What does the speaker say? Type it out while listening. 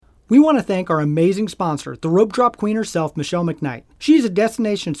We want to thank our amazing sponsor, the Rope Drop Queen herself, Michelle McKnight. She's a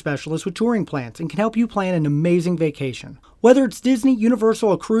destination specialist with touring plans and can help you plan an amazing vacation. Whether it's Disney,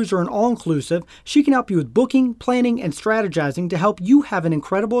 Universal, a cruise, or an all-inclusive, she can help you with booking, planning, and strategizing to help you have an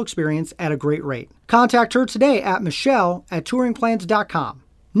incredible experience at a great rate. Contact her today at michelle@touringplans.com.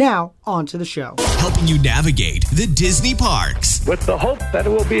 Now, on to the show. Helping you navigate the Disney parks. With the hope that it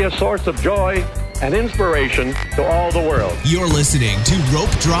will be a source of joy and inspiration to all the world. You're listening to Rope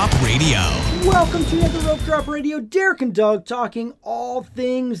Drop Radio. Welcome to another Rope Drop Radio. Derek and Doug talking all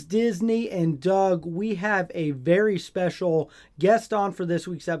things Disney. And Doug, we have a very special guest on for this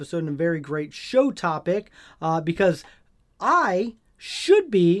week's episode and a very great show topic because I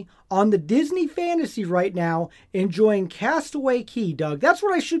should be on the Disney Fantasy right now enjoying Castaway Cay, Doug. That's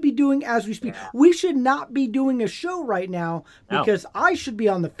what I should be doing as we speak. Yeah. We should not be doing a show right now because I should be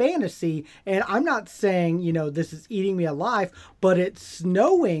on the Fantasy, and I'm not saying, you know, this is eating me alive, but it's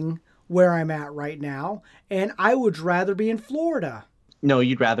snowing where I'm at right now, and I would rather be in Florida. No,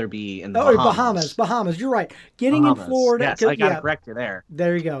 you'd rather be in the Bahamas. You're right. Getting in Florida. Yes, I got to correct you there.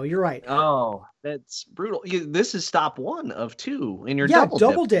 There you go. You're right. Oh, that's brutal. This is stop 1 of 2 in your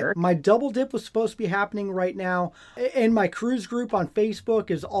double dip. My double dip was supposed to be happening right now. And my cruise group on Facebook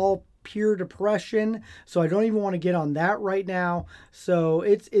is all pure depression. So I don't even want to get on that right now. So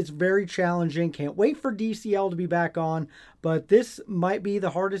it's very challenging. Can't wait for DCL to be back on. But this might be the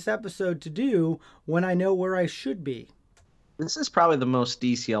hardest episode to do when I know where I should be. This is probably the most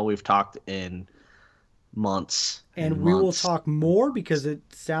DCL we've talked in months. And we will talk more because it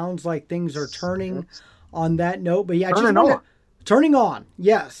sounds like things are turning on that note. But yeah, turning on.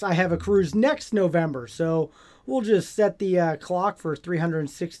 Yes, I have a cruise next November. So we'll just set the clock for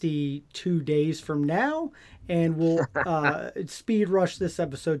 362 days from now. And we'll speed rush this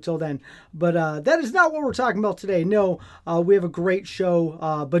episode till then. But that is not what we're talking about today. No, we have a great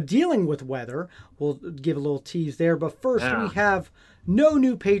show, but dealing with weather. We'll give a little tease there. But first, we have no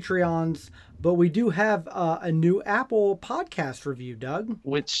new Patreons, but we do have a new Apple podcast review, Doug.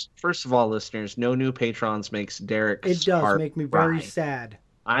 Which, first of all, listeners, no new patrons makes Derek's It does heart make me very cry. sad.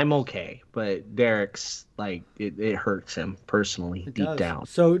 I'm okay, but Derek's, like, it hurts him personally, deep down.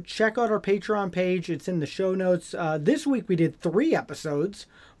 So check out our Patreon page. It's in the show notes. This week we did 3 episodes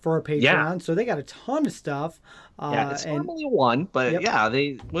for our Patreon, so they got a ton of stuff. It's normally 1, but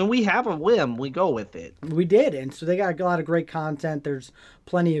when we have a whim, we go with it. We did, and so they got a lot of great content. There's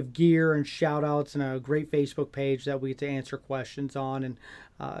plenty of gear and shout-outs and a great Facebook page that we get to answer questions on, and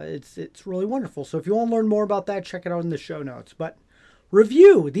it's really wonderful. So if you want to learn more about that, check it out in the show notes. But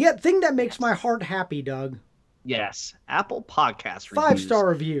review, the thing that makes my heart happy, Doug. Yes, Apple Podcast reviews. 5-star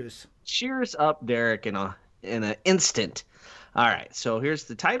reviews. Cheers up, Derek, in an instant. All right, so here's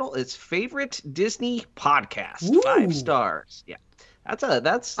the title. It's Favorite Disney Podcast. Ooh. 5 stars. Yeah,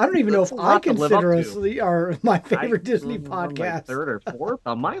 that's. I don't even know if I consider us my favorite Disney podcast. Like 3rd or 4th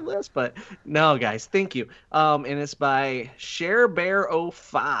on my list, but no, guys, thank you. And it's by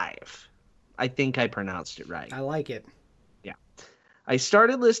ShareBear05. I think I pronounced it right. I like it. I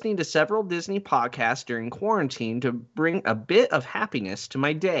started listening to several Disney podcasts during quarantine to bring a bit of happiness to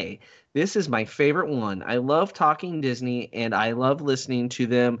my day. This is my favorite one. I love talking Disney, and I love listening to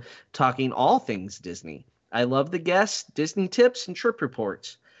them talking all things Disney. I love the guests, Disney tips, and trip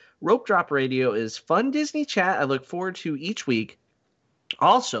reports. Rope Drop Radio is fun Disney chat I look forward to each week.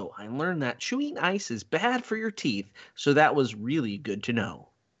 Also, I learned that chewing ice is bad for your teeth, so that was really good to know.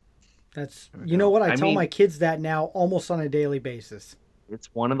 You know what? I tell my kids that now almost on a daily basis.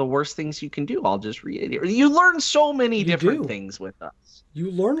 It's one of the worst things you can do. I'll just reiterate. You learn so many different things with us.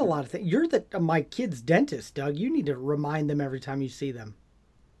 You learn a lot of things. You're my kid's dentist, Doug. You need to remind them every time you see them.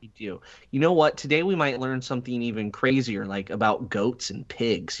 We do. You know what? Today we might learn something even crazier, like about goats and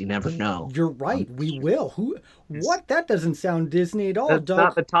pigs. You never know. You're right. We will. What? That doesn't sound Disney at all, That's Doug.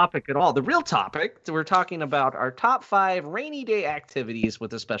 Not the topic at all. The real topic, we're talking about our top 5 rainy day activities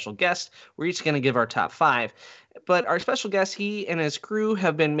with a special guest. We're each going to give our top 5. But our special guest, he and his crew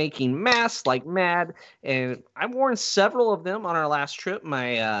have been making masks like mad, and I've worn several of them on our last trip.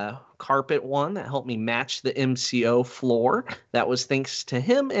 My carpet one that helped me match the MCO floor. That was thanks to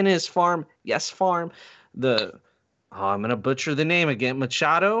him and his farm. Yes, farm. I'm going to butcher the name again.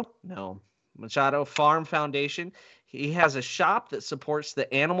 Machado Farm Foundation. He has a shop that supports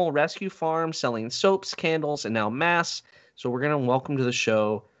the Animal Rescue Farm, selling soaps, candles, and now masks. So we're going to welcome to the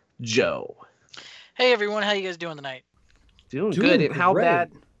show, Joe. Hey everyone, how you guys doing tonight? Doing good. And how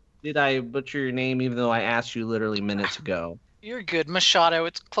bad did I butcher your name, even though I asked you literally minutes ago? You're good. Machado,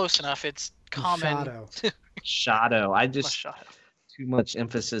 it's close enough. It's common. Machado. Too much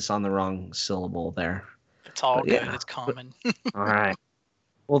emphasis on the wrong syllable there. It's all good. Yeah. It's common. All right.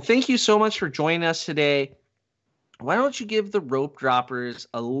 Well, thank you so much for joining us today. Why don't you give the rope droppers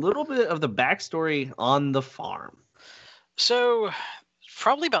a little bit of the backstory on the farm? So,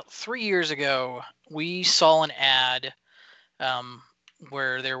 probably about 3 years ago, we saw an ad um,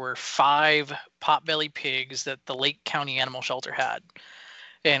 where there were 5 potbelly pigs that the Lake County Animal Shelter had.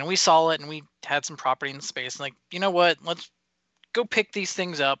 And we saw it and we had some property in space. And like, you know what? Let's go pick these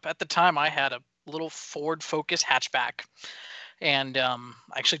things up. At the time, I had a little Ford Focus hatchback. And I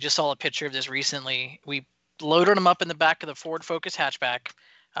actually just saw a picture of this recently. We loaded them up in the back of the Ford Focus hatchback,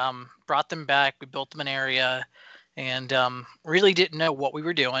 brought them back. We built them an area and really didn't know what we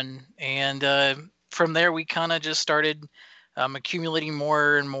were doing. And from there, we kind of just started accumulating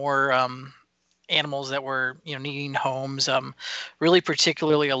more and more animals that were, needing homes. Really,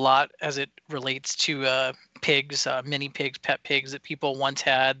 particularly a lot as it relates to pigs, mini pigs, pet pigs that people once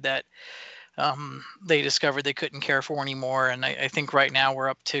had that they discovered they couldn't care for anymore. And I think right now we're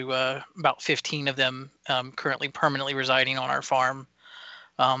up to about 15 of them currently permanently residing on our farm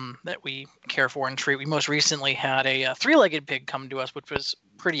that we care for and treat. We most recently had a 3-legged pig come to us, which was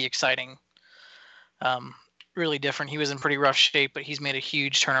pretty exciting. Really different. He was in pretty rough shape, but he's made a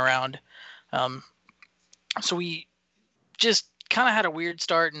huge turnaround. So we just kind of had a weird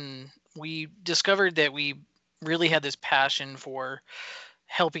start, and we discovered that we really had this passion for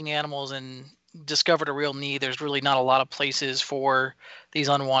helping animals and discovered a real need. There's really not a lot of places for these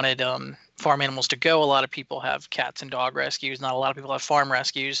unwanted farm animals to go. A lot of people have cats and dog rescues. Not a lot of people have farm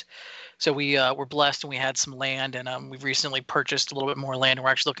rescues. So we were blessed and we had some land, and we've recently purchased a little bit more land, and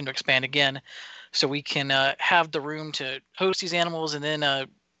we're actually looking to expand again so we can have the room to host these animals and then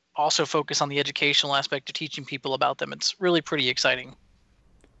also focus on the educational aspect of teaching people about them. It's really pretty exciting.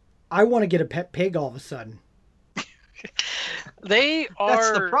 I want to get a pet pig all of a sudden. They are.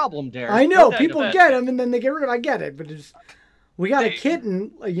 That's the problem, Derek. I know people get them and then they get rid of. I get it, but we got a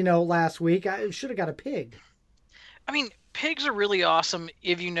kitten, last week. I should have got a pig. I mean, pigs are really awesome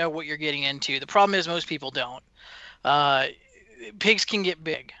if you know what you're getting into. The problem is most people don't. Pigs can get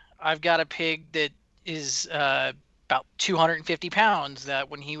big. I've got a pig that is about 250 pounds that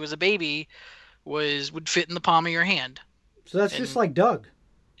when he was a baby would fit in the palm of your hand. So that's just like Doug.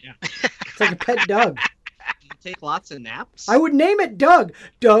 Yeah. It's like a pet Doug. You take lots of naps? I would name it Doug.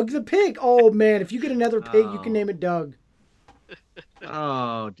 Doug the pig. Oh, man. If you get another pig, you can name it Doug.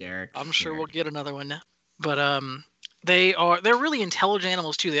 Oh, Derek. I'm sure we'll get another one. But they're really intelligent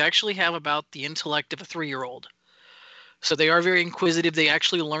animals too. They actually have about the intellect of a 3-year-old. So they are very inquisitive. They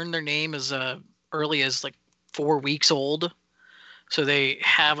actually learn their name as early as like 4 weeks old. So they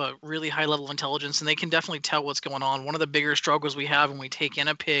have a really high level of intelligence, and they can definitely tell what's going on. One of the bigger struggles we have when we take in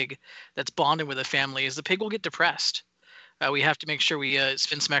a pig that's bonded with a family is the pig will get depressed. We have to make sure we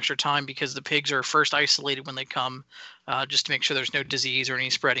spend some extra time because the pigs are first isolated when they come, just to make sure there's no disease or any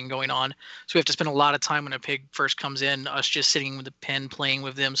spreading going on. So we have to spend a lot of time when a pig first comes in, us just sitting with the pen playing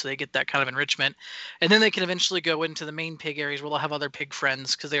with them so they get that kind of enrichment. And then they can eventually go into the main pig areas where they'll have other pig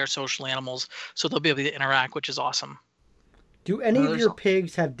friends because they are social animals. So they'll be able to interact, which is awesome. Do any of your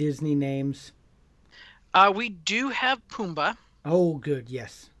pigs have Disney names? We do have Pumbaa. Oh, good.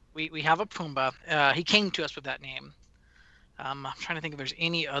 Yes. We have a Pumbaa. He came to us with that name. I'm trying to think if there's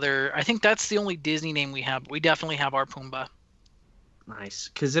any other. I think that's the only Disney name we have. But we definitely have our Pumbaa. Nice,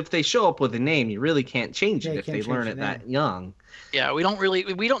 because if they show up with a name, you really can't change it if they learn it that young. Yeah, we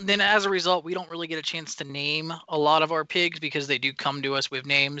don't. Then as a result, we don't really get a chance to name a lot of our pigs because they do come to us with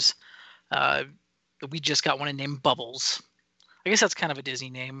names. We just got one named Bubbles. I guess that's kind of a Disney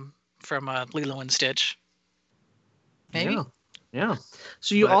name from Lilo and Stitch. Maybe. Yeah.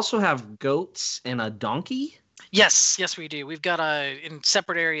 So you also have goats and a donkey? Yes, we do. We've got in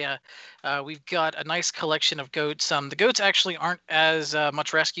separate area. We've got a nice collection of goats. The goats actually aren't as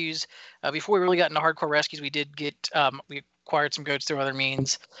much rescues. Before we really got into hardcore rescues, we did get we acquired some goats through other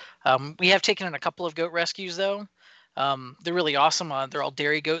means. We have taken in a couple of goat rescues though. They're really awesome. They're all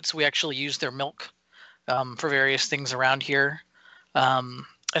dairy goats. We actually use their milk for various things around here.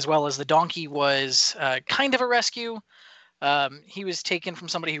 As well as the donkey was kind of a rescue. He was taken from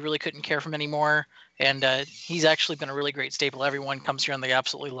somebody who really couldn't care for him anymore, and he's actually been a really great staple. Everyone comes here and they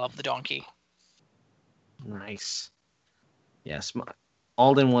absolutely love the donkey. Nice. Yes,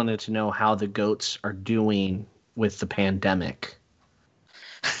 Alden wanted to know how the goats are doing with the pandemic.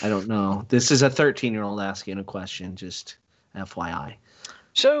 I don't know. This is a 13-year-old asking a question, just FYI.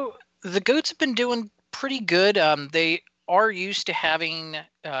 So the goats have been doing pretty good. They are used to having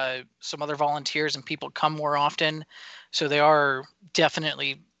some other volunteers and people come more often. So they are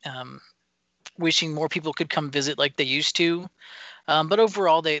definitely wishing more people could come visit like they used to. But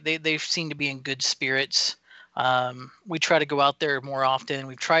overall, they seem to be in good spirits. We try to go out there more often.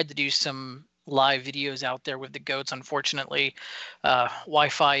 We've tried to do some live videos out there with the goats. Unfortunately,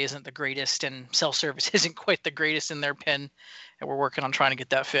 Wi-Fi isn't the greatest and cell service isn't quite the greatest in their pen, and we're working on trying to get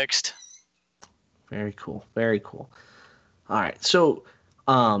that fixed. Very cool. Very cool. All right. So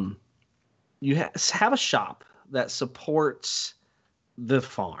you have a shop that supports the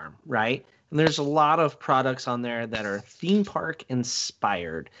farm, right? And there's a lot of products on there that are theme park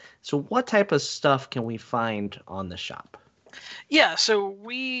inspired. So what type of stuff can we find on the shop? Yeah, so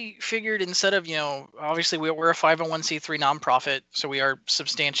we figured instead of, obviously we're a 501c3 nonprofit, so we are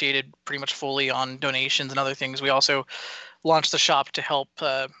substantiated pretty much fully on donations and other things. We also launched the shop to help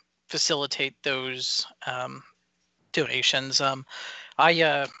facilitate those donations.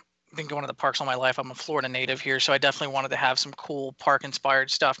 I've been going to the parks all my life. I'm a Florida native here, so I definitely wanted to have some cool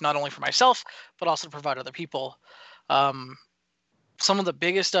park-inspired stuff, not only for myself, but also to provide other people. Some of the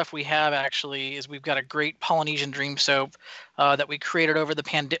biggest stuff we have actually is we've got a great Polynesian Dream soap that we created over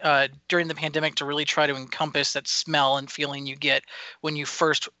during the pandemic to really try to encompass that smell and feeling you get when you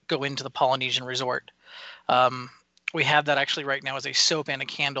first go into the Polynesian resort. We have that actually right now as a soap and a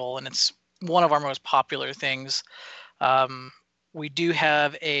candle, and it's one of our most popular things. We do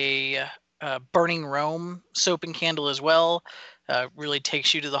have a Burning Rome soap and candle as well. Really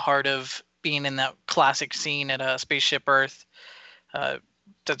takes you to the heart of being in that classic scene at Spaceship Earth.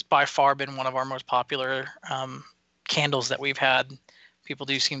 That's by far been one of our most popular candles that we've had. People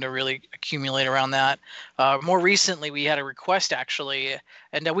do seem to really accumulate around that. More recently, we had a request actually,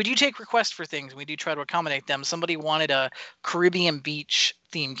 and we do take requests for things. We do try to accommodate them. Somebody wanted a Caribbean beach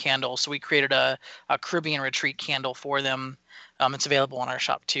theme candle, so we created a Caribbean retreat candle for them. It's available on our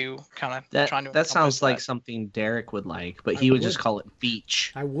shop too. Kind of trying to. That sounds like something Derek would like, but he would just call it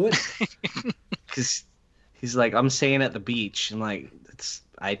beach. I would, because he's like, I'm staying at the beach, and like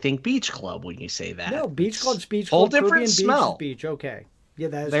I think beach club when you say that. No, beach club's beach club. Whole Caribbean different smell. Beach. Okay. Yeah,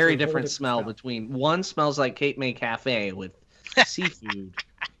 that is very different smell between one smells like Cape May Cafe with seafood.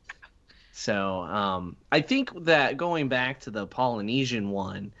 So I think that going back to the Polynesian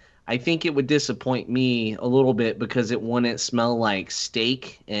one, I think it would disappoint me a little bit because it wouldn't smell like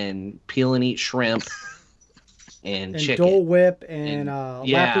steak and peel and eat shrimp and chicken. Dole Whip and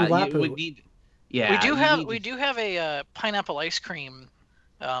Lapu Lapu. We do have a pineapple ice cream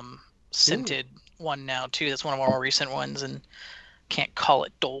scented one now too. That's one of our more recent ones, and can't call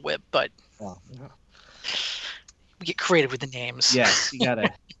it Dole Whip, but we get creative with the names. Yes, you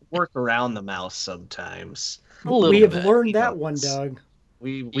gotta work around the mouse sometimes. We have learned that one, Doug.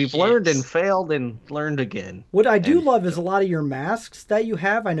 We've learned and failed and learned again. What I do love is a lot of your masks that you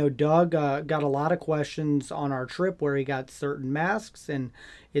have. I know Doug got a lot of questions on our trip where he got certain masks, and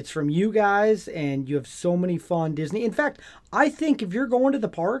it's from you guys, and you have so many fun Disney. In fact, I think if you're going to the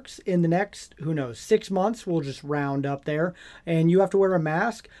parks in the next, 6 months, we'll just round up there, and you have to wear a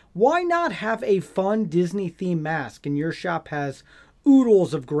mask, why not have a fun Disney themed mask? And your shop has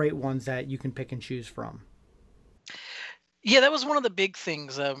oodles of great ones that you can pick and choose from. Yeah, that was one of the big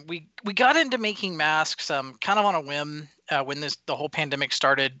things. We got into making masks kind of on a whim when the whole pandemic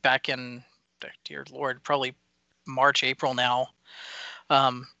started back in, dear Lord, probably March, April now.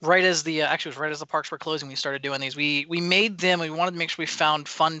 Right as the parks were closing, we started doing these. We made them. We wanted to make sure we found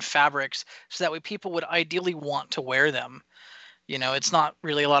fun fabrics so that way people would ideally want to wear them. It's not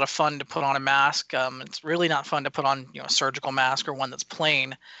really a lot of fun to put on a mask. It's really not fun to put on a surgical mask or one that's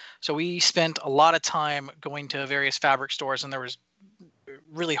plain. So we spent a lot of time going to various fabric stores, and there was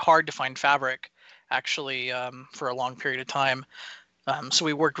really hard to find fabric actually for a long period of time. So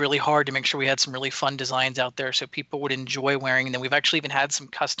we worked really hard to make sure we had some really fun designs out there so people would enjoy wearing them. We've actually even had some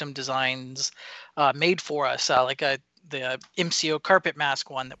custom designs made for us, like the MCO carpet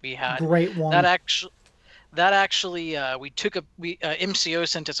mask one that we had. Great one. That actually MCO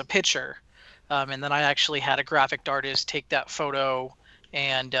sent us a picture, and then I actually had a graphic artist take that photo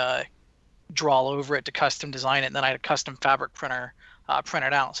and draw over it to custom design it. And then I had a custom fabric printer print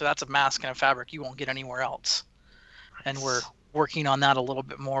it out. So that's a mask and a fabric you won't get anywhere else. And we're working on that a little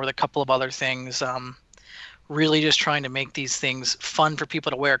bit more with a couple of other things. Really just trying to make these things fun for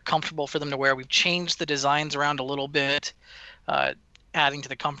people to wear, comfortable for them to wear. We've changed the designs around a little bit, adding to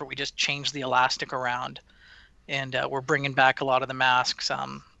the comfort. We just changed the elastic around, and we're bringing back a lot of the masks.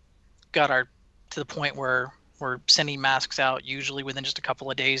 Got to the point where we're sending masks out usually within just a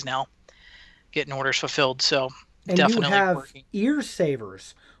couple of days now, getting orders fulfilled. So and definitely you have working. Ear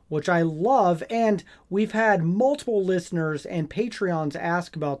savers, which I love, and we've had multiple listeners and Patreons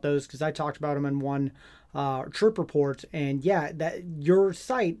ask about those because I talked about them in one trip report, and yeah, that your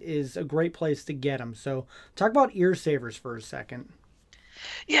site is a great place to get them. So talk about ear savers for a second.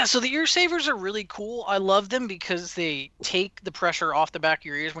 Yeah, so the ear savers are really cool. I love them because they take the pressure off the back of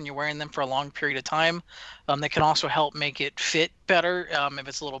your ears when you're wearing them for a long period of time. They can also help make it fit better if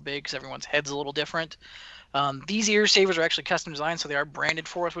it's a little big, because everyone's head's a little different. These ear savers are actually custom designed, so they are branded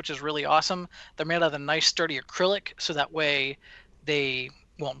for us, which is really awesome. They're made out of a nice sturdy acrylic, so that way they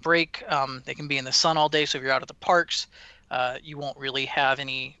won't break. They can be in the sun all day, so if you're out at the parks, you won't really have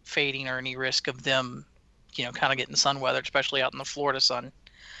any fading or any risk of them, kind of getting sun weather, especially out in the Florida sun.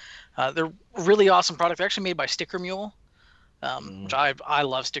 They're really awesome products. They're actually made by Sticker Mule, which I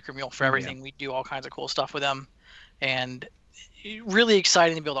love Sticker Mule for everything. Yeah. We do all kinds of cool stuff with them, and really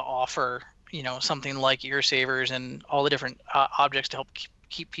exciting to be able to offer, something like ear savers and all the different objects to help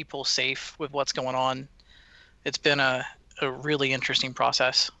keep people safe with what's going on. It's been a really interesting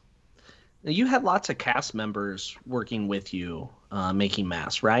process. You had lots of cast members working with you, making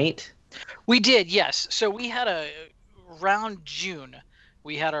masks, right? We did, yes. So we had around June,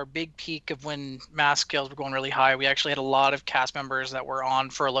 we had our big peak of when mask sales were going really high. We actually had a lot of cast members that were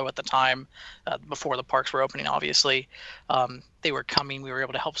on furlough at the time, before the parks were opening, obviously. They were coming. We were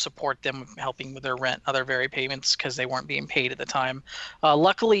able to help support them, helping with their rent, other various payments, because they weren't being paid at the time.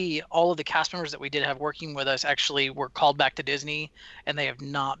 Luckily, all of the cast members that we did have working with us actually were called back to Disney, and they have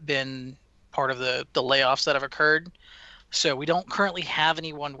not been part of the layoffs that have occurred. So we don't currently have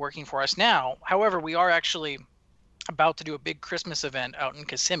anyone working for us now. However, we are actually about to do a big Christmas event out in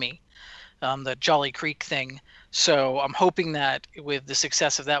Kissimmee, the Jolly Creek thing. So I'm hoping that with the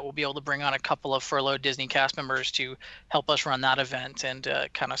success of that, we'll be able to bring on a couple of furloughed Disney cast members to help us run that event and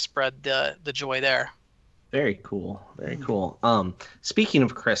kind of spread the joy there. Very cool. Very cool. Speaking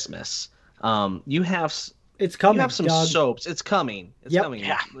of Christmas, you have... It's coming. You have some soaps. It's coming. It's coming.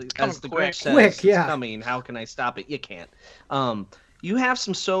 Yeah, it's coming As the quick. Grinch says, Quick, yeah. It's coming. How can I stop it? You can't. You have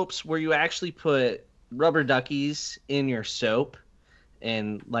some soaps where you actually put rubber duckies in your soap,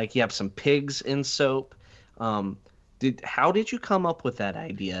 and like you have some pigs in soap. How did you come up with that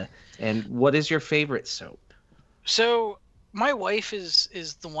idea, and what is your favorite soap? So my wife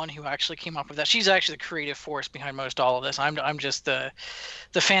is the one who actually came up with that. She's actually the creative force behind most all of this. I'm just the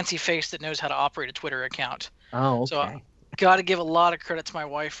fancy face that knows how to operate a Twitter account. Oh, okay. So I got to give a lot of credit to my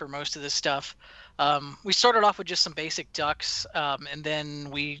wife for most of this stuff. We started off with just some basic ducks, and then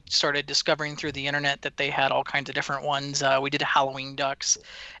we started discovering through the internet that they had all kinds of different ones. We did Halloween ducks,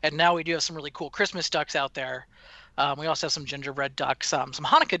 and now we do have some really cool Christmas ducks out there. We also have some gingerbread ducks, some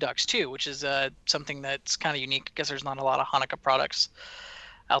Hanukkah ducks too, which is something that's kind of unique because there's not a lot of Hanukkah products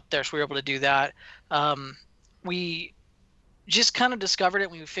out there, so we were able to do that. We just kind of discovered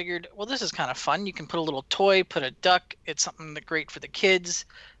it. We figured, well, this is kind of fun. You can put a little toy, put a duck. It's something that's great for the kids.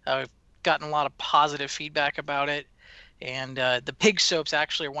 We've gotten a lot of positive feedback about it. And the pig soaps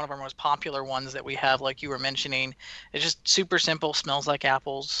actually are one of our most popular ones that we have, like you were mentioning. It's just super simple, smells like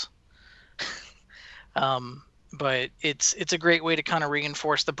apples. But it's a great way to kind of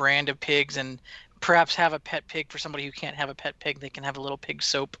reinforce the brand of pigs, and perhaps have a pet pig for somebody who can't have a pet pig. They can have a little pig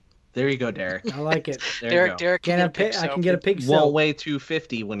soap. There you go, Derek. I like it. Derek can get a pig soap. I can get a pig soap. Won't weigh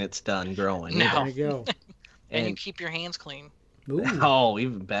 250 when it's done growing. No. There you go. And you keep your hands clean. Ooh. Oh,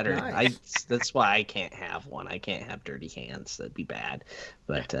 even better. Nice. That's why I can't have one. I can't have dirty hands. That'd be bad.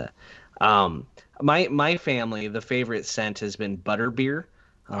 But my family, the favorite scent has been butterbeer.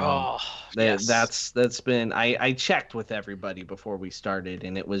 Yes. That's been I checked with everybody before we started,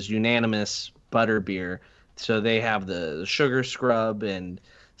 and it was unanimous butterbeer. So they have the sugar scrub and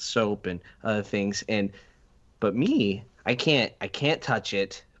soap and other things, but me, I can't touch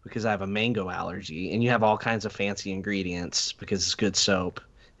it because I have a mango allergy, and you have all kinds of fancy ingredients because it's good soap,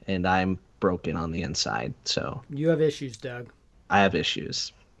 and I'm broken on the inside. So You have issues, Doug. I have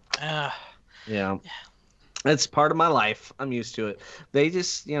issues. Yeah. It's part of my life. I'm used to it. They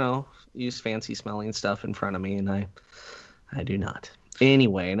just, use fancy smelling stuff in front of me, and I do not.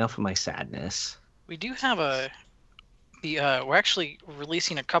 Anyway, enough of my sadness. We do have we're actually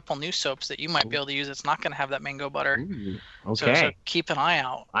releasing a couple new soaps that you might be able to use. It's not going to have that mango butter. Ooh, okay. So keep an eye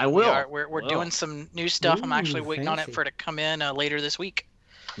out. I will. We're doing some new stuff. I'm actually waiting on it fancy. for it to come in later this week.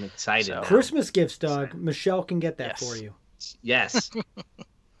 I'm excited. So- now. Christmas gifts, Doug. Michelle can get that Yes. for you. Yes.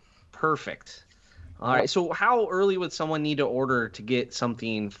 Perfect. All right. So how early would someone need to order to get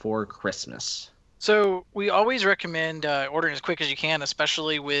something for Christmas? So we always recommend ordering as quick as you can,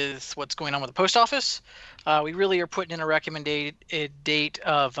 especially with what's going on with the post office. We really are putting in a recommended date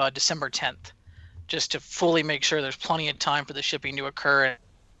of December 10th, just to fully make sure there's plenty of time for the shipping to occur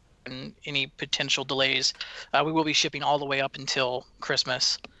and any potential delays. We will be shipping all the way up until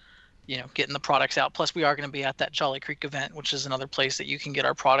Christmas, getting the products out. Plus, we are going to be at that Jolly Creek event, which is another place that you can get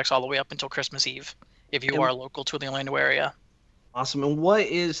our products all the way up until Christmas Eve if you are local to the Orlando area. Awesome. And what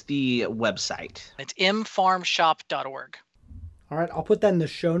is the website? It's mfarmshop.org. All right, I'll put that in the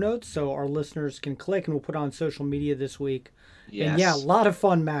show notes so our listeners can click, and we'll put it on social media this week. Yes. And yeah, a lot of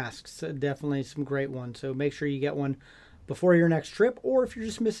fun masks. Definitely some great ones. So make sure you get one before your next trip, or if you're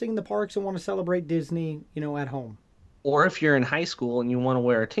just missing the parks and want to celebrate Disney, at home. Or if you're in high school and you want to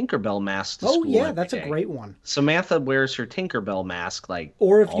wear a Tinkerbell mask to Oh school yeah, every that's a day. great one. Samantha wears her Tinkerbell mask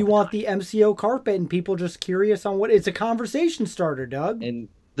Or if all you the want time. the MCO carpet and people just curious on what it's a conversation starter, Doug. And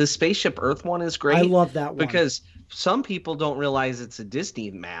the Spaceship Earth one is great. I love that one. Because some people don't realize it's a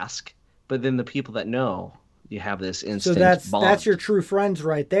Disney mask, but then the people that know, you have this instant So that's bond. your true friends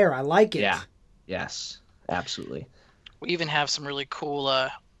right there. I like it. Yeah. Yes. Absolutely. We even have some really cool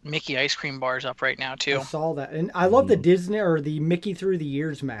Mickey ice cream bars up right now I too. saw that. And I love the Disney or the Mickey Through the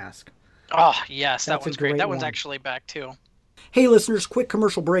Years mask. Oh yes, that That's a one's great. great That one's one. actually back too. Hey listeners, quick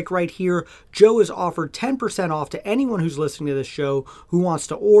commercial break right here. Joe has offered 10% off to anyone who's listening to this show who wants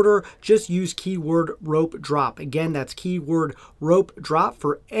to order. Just use keyword rope drop. Again, that's keyword rope drop.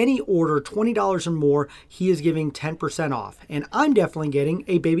 For any order $20 or more, he is giving 10% off. And I'm definitely getting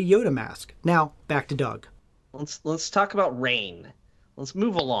a Baby Yoda mask. Now, back to Doug. Let's talk about rain. Let's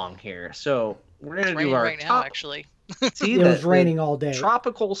move along here. So we're gonna It's do raining our right now, top. actually. See, It was raining all day.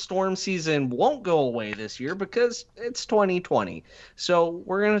 Tropical storm season won't go away this year because it's 2020. So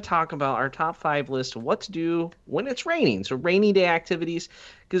we're going to talk about our top 5 list of what to do when it's raining. So rainy day activities,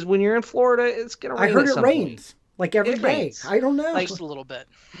 because when you're in Florida, it's going to I rain. heard at it some rains like every It day. rains. I don't know. Like- Just a little bit.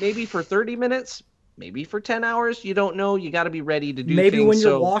 point. Maybe for 30 minutes, maybe for 10 hours. You don't know. You got to be ready to do Maybe things. when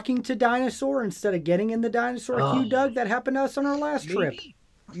you're So walking to Dinosaur instead of getting in the dinosaur queue, Oh. Doug, that happened to us on our last trip.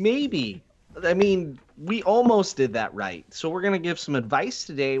 Maybe. I mean, we almost did that right. So we're going to give some advice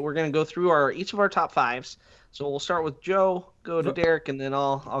today. We're going to go through each of our top 5s. So we'll start with Joe, go to Derek, and then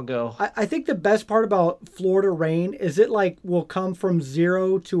I'll go. I think the best part about Florida rain is it will come from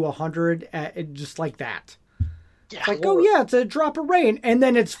 0 to 100 just like that. Yeah. Like, oh yeah, it's a drop of rain, and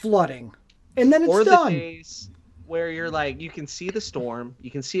then it's flooding, and then it's Or the done. days where you're like, you can see the storm, you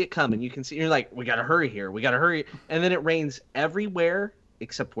can see it coming, you're like, we got to hurry here, we got to hurry. And then it rains everywhere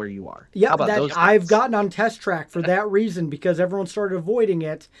except where you are. Yeah, How about those I've days? gotten on test track for that reason because everyone started avoiding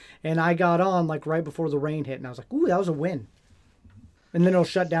it, and I got on right before the rain hit, and I was like, ooh, that was a win. And then it'll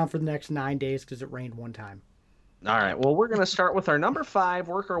shut down for the next 9 days because it rained one time. All right. Well, we're going to start with our number 5,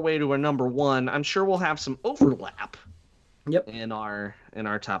 work our way to our number 1. I'm sure we'll have some overlap Yep. in our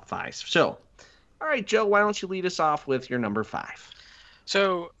top 5s. So, all right, Joe, why don't you lead us off with your number 5?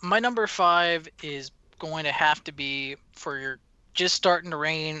 So my number 5 is going to have to be for your just starting to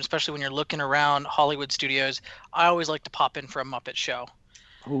rain, especially when you're looking around Hollywood studios. I always like to pop in for a Muppet show.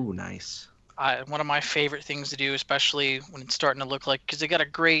 Oh, nice. One of my favorite things to do, especially when it's starting to look like, because they got a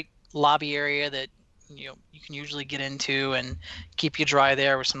great lobby area that you can usually get into and keep you dry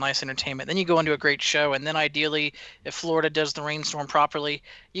there with some nice entertainment. Then you go into a great show, and then ideally, if Florida does the rainstorm properly,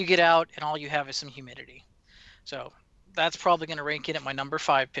 you get out and all you have is some humidity. So that's probably going to rank in at my number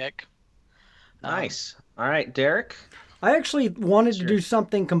 5 pick. Nice. All right, Derek. I actually wanted to do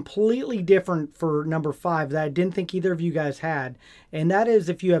something completely different for number 5 that I didn't think either of you guys had. And that is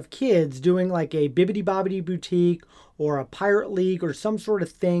if you have kids doing like a Bibbidi Bobbidi Boutique or a Pirate League or some sort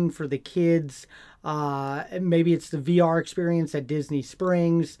of thing for the kids. Maybe it's the VR experience at Disney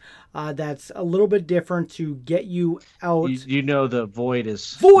Springs. That's a little bit different to get you out. You know the void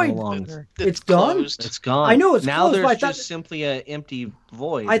is Void! no longer. It's done? closed. It's gone. I know it's now closed, there's but I thought- just simply an empty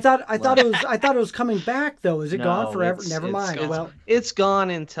void. I thought it was coming back though. Is it No, gone forever? it's- Never it's mind. gone. Well, It's gone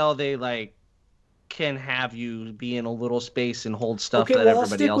until they can have you be in a little space and hold stuff okay, that well, I'll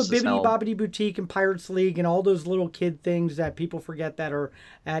everybody stick else with has Bibbidi held. Bobbidi Boutique and Pirates League and all those little kid things that people forget that are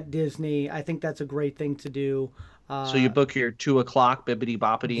at Disney. I think that's a great thing to do. So you book your 2:00 bibbidi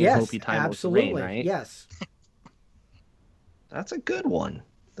boppity yes, and hope you time absolutely. with the rain, right? Yes. That's a good one.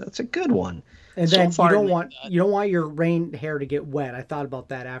 That's a good one. And So then you far, don't like want that. you don't want your rain hair to get wet. I thought about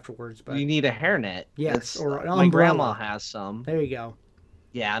that afterwards, but You need a hairnet. Yes, That's- or an my umbrella. grandma has some. there you go.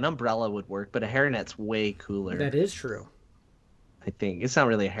 Yeah, an umbrella would work, but a hairnet's way cooler. That is true. I think it's not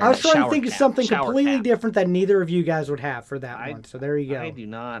really a hairnet. I was trying to Shower think of cap. something Shower completely cap. different that neither of you guys would have for that I- one. So there you go. I do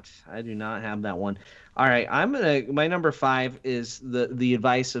not have that one. All right, my number 5 is the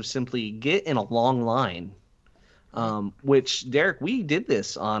advice of simply get in a long line. Which Derek, we did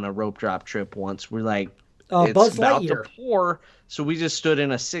this on a rope drop trip once. We're like, it's Buzz about Lightyear. to pour, so we just stood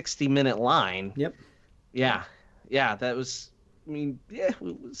in a 60-minute line. Yep. Yeah, that was. I mean, yeah.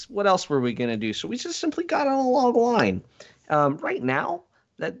 What else were we gonna do? So we just simply got on a long line. Right now,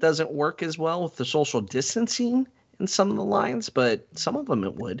 that doesn't work as well with the social distancing in some of the lines, but some of them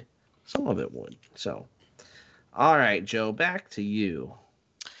it would. Some of it would. So, All right, Joe, back to you.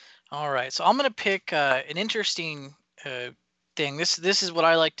 All right, so I'm gonna pick an interesting thing. This is what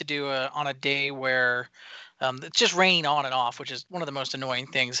I like to do on a day where it's just raining on and off, which is one of the most annoying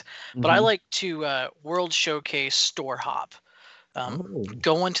things. But I Mhm. like to World Showcase store hop. Oh.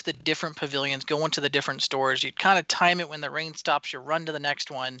 Go into the different pavilions, go into the different stores. You kind of time it when the rain stops. You run to the next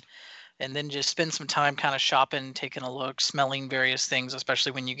one, and then just spend some time kind of shopping, taking a look, smelling various things,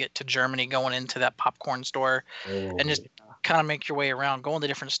 especially when you get to Germany, going into that popcorn store, and just kind of make your way around, go into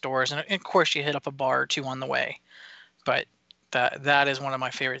different stores, and of course you hit up a bar or two on the way. But that is one of my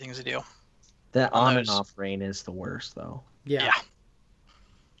favorite things to do. That on on and those. off rain is the worst, though. Yeah.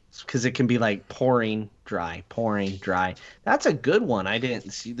 Because it can be like pouring, dry, pouring, dry. That's a good one. I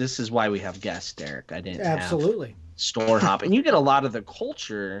didn't see. This is why we have guests, Derek. I didn't have Absolutely. store hop. And you get a lot of the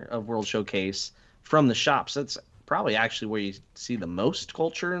culture of World Showcase from the shops. That's probably actually where you see the most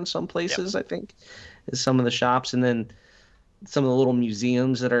culture in some places, I think, is some of the shops. And then some of the little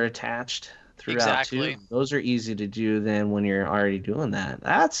museums that are attached throughout Exactly. too. Those are easy to do then when you're already doing that.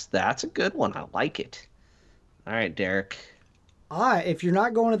 That's a good one. I like it. All right, Derek. If you're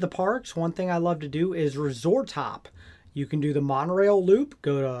not going to the parks, one thing I love to do is resort hop. You can do the monorail loop,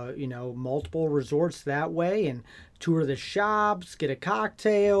 go to, multiple resorts that way and tour the shops, get a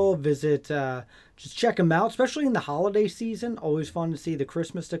cocktail, visit, just check them out, especially in the holiday season. Always fun to see the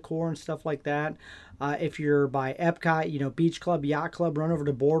Christmas decor and stuff like that. If you're by Epcot, Beach Club, Yacht Club, run over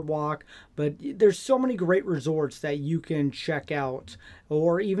to Boardwalk. But there's so many great resorts that you can check out.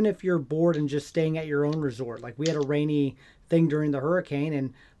 Or even if you're bored and just staying at your own resort. Like we had a rainy thing during the hurricane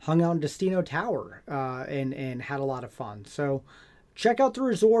and hung out in Destino Tower and had a lot of fun. So check out the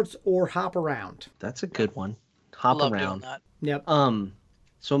resorts or hop around. That's a good one. Hop Love around. doing that. Yep.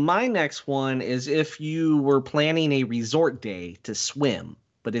 So my next one is if you were planning a resort day to swim,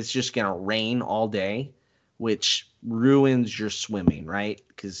 but it's just gonna rain all day, which ruins your swimming, right?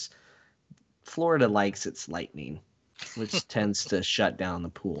 Because Florida likes its lightning, which tends to shut down the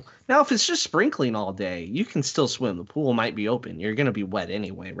pool. Now, if it's just sprinkling all day, you can still swim. The pool might be open. You're gonna be wet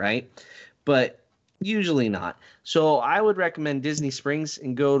anyway, right? But usually not. So I would recommend Disney Springs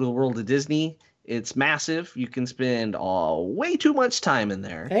and go to the World of Disney. It's massive. You can spend way too much time in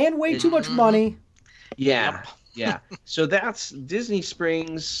there. And way too much money. Yeah, yeah. So that's Disney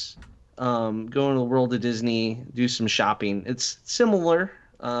Springs. Going to the World of Disney, do some shopping. It's similar,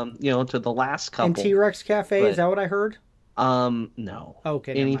 to the last couple. And T-Rex Cafe, but- is that what I heard? No.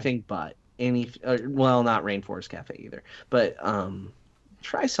 Okay, never Anything but well, not Rainforest Cafe either. But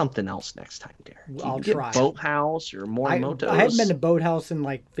try something else next time, Derek. You I'll can get try. Boathouse or Morimoto's. I hadn't been to Boathouse in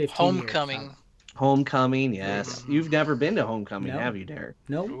like 15 Homecoming. years. Homecoming, yes. You've never been to Homecoming, No. have you, Derek?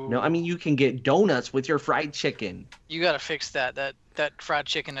 No. No, I mean you can get donuts with your fried chicken. You got to fix that. That fried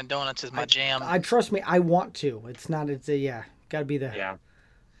chicken and donuts is my jam. I trust me, I want to. Gotta be the Yeah.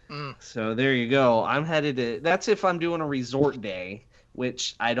 So there you go. I'm headed to. That's if I'm doing a resort day,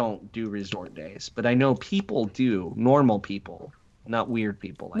 which I don't do resort days, but I know people do. Normal people, not weird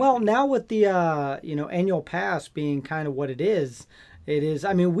people. Like Well, me. now with the annual pass being kind of what it is.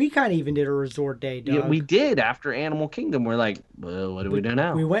 I mean, we kind of even did a resort day, Doug. Yeah, we did after Animal Kingdom. We're like, well, what do we do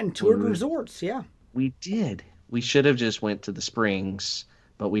now? We went and toured resorts, yeah. We did. We should have just went to the Springs,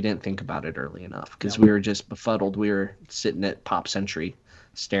 but we didn't think about it early enough because we were just befuddled. We were sitting at Pop Century,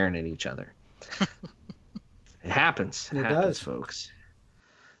 staring at each other. It happens. It happens, does. folks.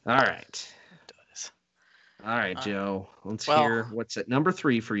 All right. does. All right, Joe. Let's well- hear what's at number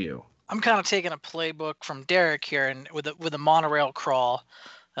 3 for you. I'm kind of taking a playbook from Derek here, and with a monorail crawl.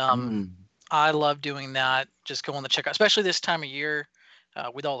 I love doing that. Just going to check out, especially this time of year,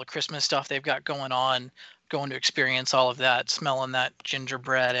 with all the Christmas stuff they've got going on. Going to experience all of that, smelling that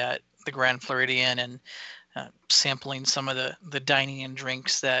gingerbread at the Grand Floridian, and sampling some of the dining and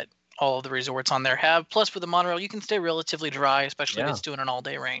drinks that all of the resorts on there have. Plus, with the monorail, you can stay relatively dry, especially if it's doing an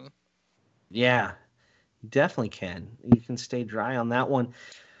all-day rain. Yeah, you definitely can. You can stay dry on that one.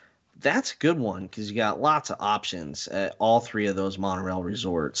 That's a good one because you got lots of options at all 3 of those monorail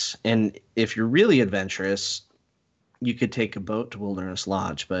resorts. And if you're really adventurous, you could take a boat to Wilderness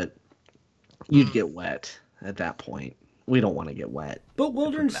Lodge, but you'd get wet at that point. We don't want to get wet. But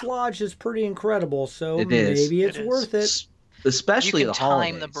Wilderness Lodge is pretty incredible, so It is. maybe it's It is. worth it. Especially You can the time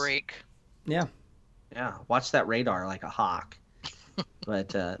holidays. the break. Yeah. Yeah, watch that radar like a hawk. But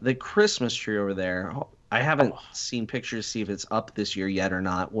the Christmas tree over there, I haven't seen pictures to see if it's up this year yet or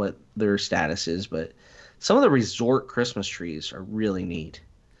not, what their status is, but some of the resort Christmas trees are really neat.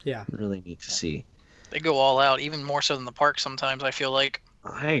 Yeah. Really neat to see. They go all out, even more so than the park sometimes, I feel like.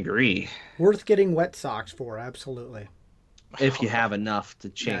 I agree. Worth getting wet socks for, absolutely. If you have enough to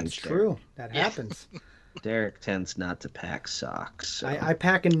change. That's there. true. That happens. Derek tends not to pack socks. So. I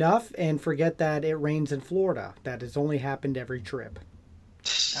pack enough and forget that it rains in Florida. That has only happened every trip.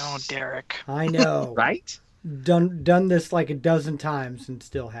 Oh, Derek. I know. Right? Done this like a dozen times and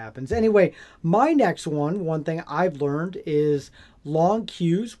still happens. Anyway, my next one thing I've learned is long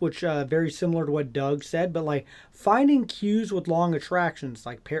queues, which very similar to what Doug said, but like finding queues with long attractions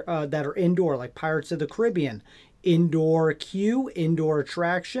like that are indoor, like Pirates of the Caribbean. Indoor queue, indoor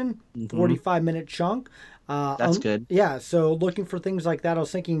attraction, 45-minute chunk. That's good. Yeah, so looking for things like that. I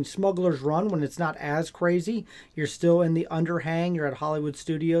was thinking Smuggler's Run when it's not as crazy. You're still in the underhang. You're at Hollywood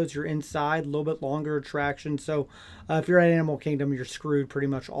Studios. You're inside, a little bit longer attraction. So if you're at Animal Kingdom, you're screwed pretty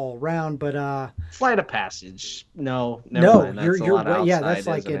much all around. But Flight of Passage. No, never mind. That's you're a lot outside, yeah, that's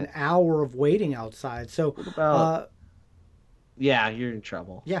like isn't an it? hour of waiting outside. So What about... yeah, you're in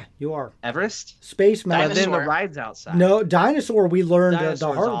trouble. yeah, you are. Everest? Space But Mountain. then the Dinosaur. ride's outside. No, Dinosaur we learned the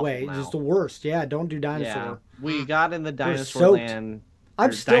Dinosaur's hard awful way. now. It's the worst. Yeah, don't do Dinosaur. Yeah, we got in the dinosaur soaked. land. I'm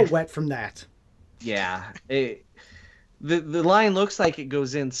or still wet from that. Yeah, the line looks like it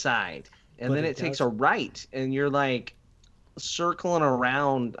goes inside, and But then it it takes does. a right, and you're like circling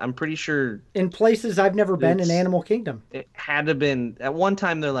around. I'm pretty sure In places I've never been in It's- Animal Kingdom. it had to been at one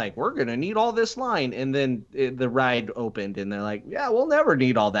time. They're like, we're gonna need all this line, and then the ride opened, and they're like, yeah, we'll never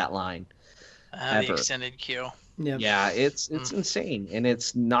need all that line. The Ever. extended queue. Yeah. Yeah, it's insane, and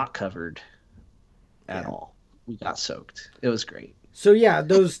it's not covered at Yeah. all. We got soaked. It was great. So yeah,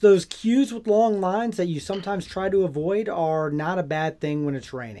 those queues with long lines that you sometimes try to avoid are not a bad thing when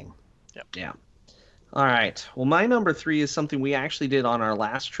it's raining. Yeah. All right. Well, my number 3 is something we actually did on our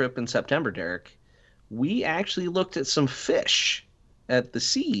last trip in September, Derek. We actually looked at some fish at the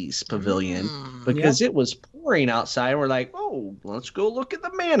Seas Pavilion because it was pouring outside. We're like, oh, let's go look at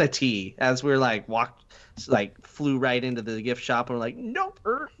the manatee. As we're like flew right into the gift shop and we're like, nope,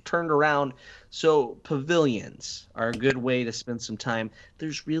 turned around. So pavilions are a good way to spend some time.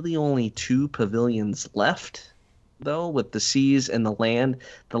 There's really only 2 pavilions left, though, with the Seas and the land.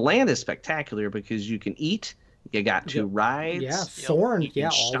 The land is spectacular because you can eat. You got 2 rides. Yeah, Soarin', You can yeah,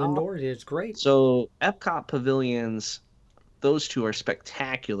 all shop. indoors. It's great. So Epcot pavilions, those 2 are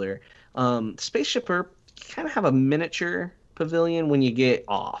spectacular. Spaceship Earth, you kind of have a miniature pavilion when you get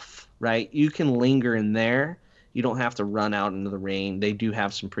off, right? You can linger in there. You don't have to run out into the rain. They do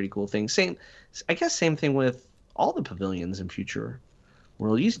have some pretty cool things. Same thing with all the pavilions in Future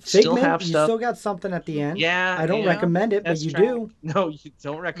World. You still Figment, have you stuff. still got something at the end. Yeah, I don't yeah, recommend it, but Test you track. do. No, you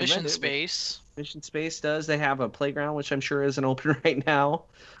don't recommend Mission it. Space. Mission Space does. They have a playground, which I'm sure isn't open right now.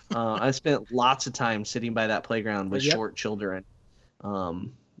 I spent lots of time sitting by that playground with Yep. short children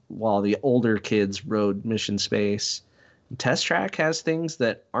while the older kids rode Mission Space. Test Track has things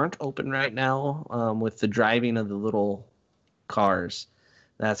that aren't open right now with the driving of the little cars.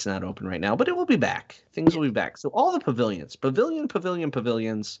 That's not open right now, but it will be back. Things will be back. So all the pavilions,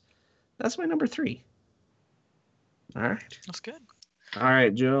 pavilions. That's my number 3. All right. That's good. All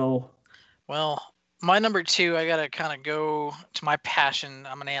right, Joe. Well, my number 2, I gotta kind of go to my passion.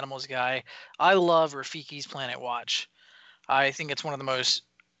 I'm an animals guy. I love Rafiki's Planet Watch. I think it's one of the most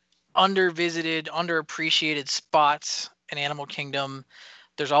undervisited, underappreciated spots in Animal Kingdom.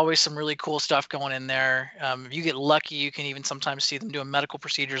 There's always some really cool stuff going in there. If you get lucky, you can even sometimes see them doing medical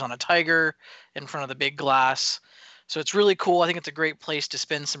procedures on a tiger in front of the big glass. So it's really cool. I think it's a great place to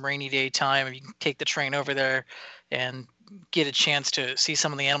spend some rainy day time. If you can take the train over there and get a chance to see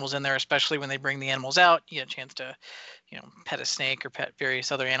some of the animals in there, especially when they bring the animals out, you get a chance to, pet a snake or pet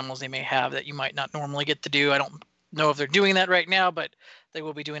various other animals they may have that you might not normally get to do. I don't know if they're doing that right now, but they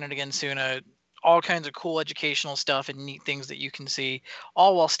will be doing it again soon. All kinds of cool educational stuff and neat things that you can see,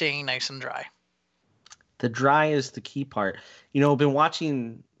 all while staying nice and dry. The dry is the key part. I've been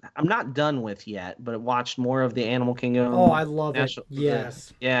watching. I'm not done with yet, but watched more of the Animal Kingdom. Oh, I love it. National-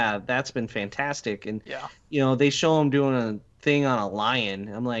 Yes. Yeah, that's been fantastic. And Yeah. they show them doing a thing on a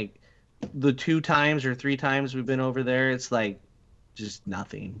lion. I'm like, the 2 times or 3 times we've been over there, it's like just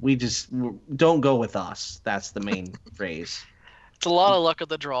nothing. We just don't go with us. That's the main phrase. It's a lot of luck of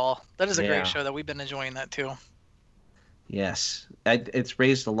the draw. That is a Yeah. great show that we've been enjoying that too. Yes, it's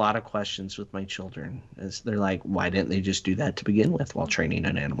raised a lot of questions with my children. As they're like, why didn't they just do that to begin with while training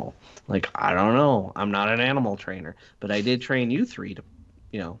an animal? Like, I don't know. I'm not an animal trainer, but I did train you 3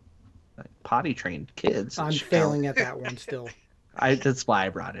 to, potty trained kids. I'm failing at that one still. That's why I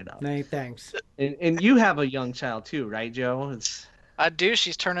brought it up. Nay, thanks. And you have a young child too, right, Joe? I do.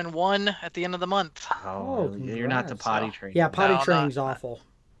 She's turning 1 at the end of the month. Oh, you're not the congrats. potty trainer. Yeah, potty No, training's not- awful.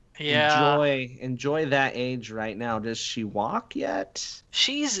 Yeah. Enjoy that age right now. Does she walk yet?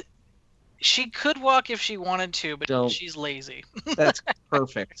 She could walk if she wanted to, but Don't. she's lazy. That's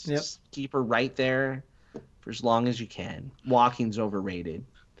perfect. Yep. Just keep her right there. for as long as you can. Walking's overrated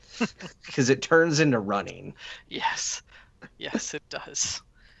because it turns into running. Yes, yes, it does.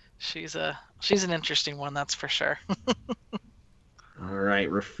 She's an interesting one, that's for sure. All right,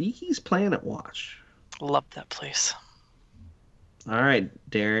 Rafiki's Planet Watch. Love that place. All right,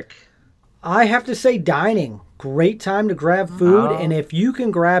 Derek. I have to say dining. Great time to grab food. Oh. And if you can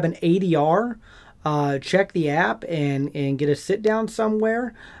grab an ADR, check the app and get a sit down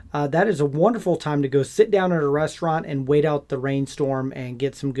somewhere. That is a wonderful time to go sit down at a restaurant and wait out the rainstorm and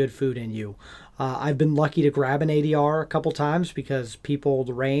get some good food in you. I've been lucky to grab an ADR a couple times because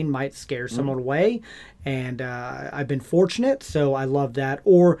the rain might scare someone away. And I've been fortunate, so I love that.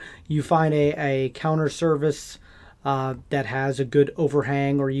 Or you find a counter service that has a good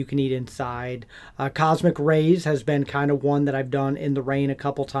overhang, or you can eat inside. Cosmic Rays has been kind of one that I've done in the rain a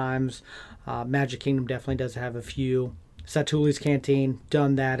couple times. Magic Kingdom definitely does have a few. Satuli's Canteen,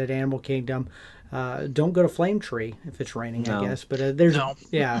 done that at Animal Kingdom. Don't go to Flame Tree if it's raining, No. I guess. But there's No.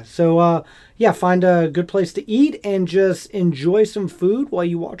 yeah. So yeah, find a good place to eat and just enjoy some food while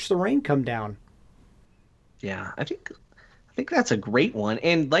you watch the rain come down. Yeah, I think that's a great one.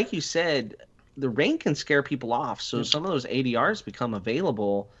 And like you said, the rain can scare people off. So some of those ADRs become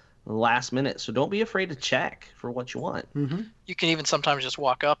available in the last minute. So don't be afraid to check for what you want. You can even sometimes just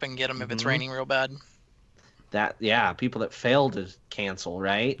walk up and get them if it's raining real bad. People that fail to cancel,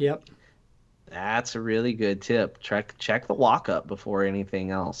 right? Yep. That's a really good tip. Check the walk up before anything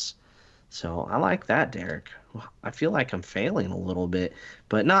else. So I like that, Derek. I feel like I'm failing a little bit,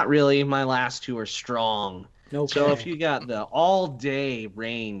 but not really. My last two are strong. Okay. So if you got the all day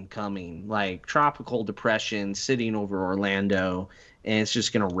rain coming, like tropical depression sitting over Orlando, and it's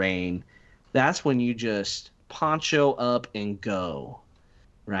just going to rain, that's when you just poncho up and go,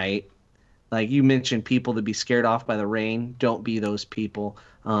 right? Like you mentioned, people to be scared off by the rain. Don't be those people.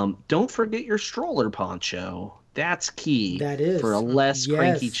 Don't forget your stroller poncho. That's key. That is. For a less Yes.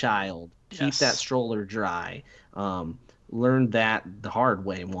 cranky child. Keep Yes. that stroller dry. Learned that the hard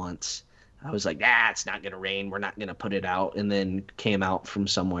way once. I was like, it's not going to rain. We're not going to put it out. And then came out from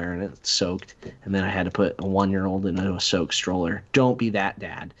somewhere and it soaked. And then I had to put a 1-year-old into a soaked stroller. Don't be that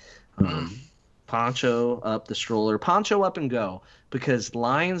dad. Poncho up the stroller. Poncho up and go. Because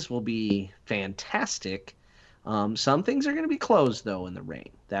lines will be fantastic. Some things are going to be closed, though, in the rain.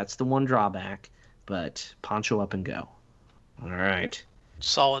 That's the one drawback. But poncho up and go. All right.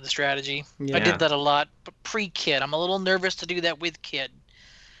 Solid strategy. Yeah. I did that a lot, but pre-kid. I'm a little nervous to do that with kid.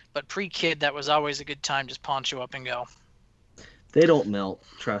 But pre-kid, that was always a good time. Just poncho up and go. They don't melt,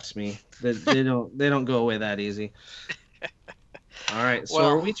 trust me. They don't go away that easy. All right, so Well,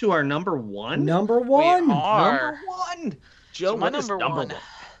 are we to our number one? Number one. We are. Number one. Joe, So my what is number one.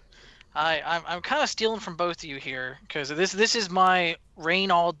 I'm kind of stealing from both of you here because this is my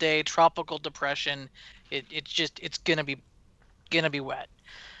rain all day tropical depression. It's gonna be wet.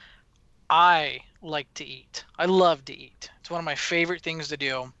 I like to eat. I love to eat. It's one of my favorite things to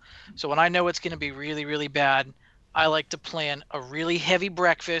do. So when I know it's gonna be really, really bad, I like to plan a really heavy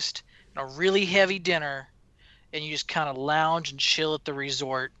breakfast and a really heavy dinner, and you just kind of lounge and chill at the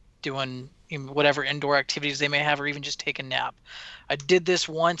resort doing whatever indoor activities they may have, or even just take a nap. I did this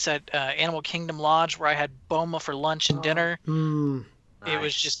once at Animal Kingdom Lodge where I had Boma for lunch and dinner. It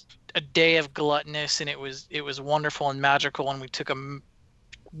was just a day of gluttonous, and it was wonderful and magical, and we took a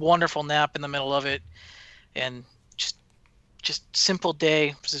wonderful nap in the middle of it, and just simple day.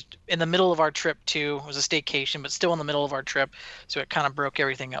 It was in the middle of our trip too. It was a staycation, but still in the middle of our trip, so it kind of broke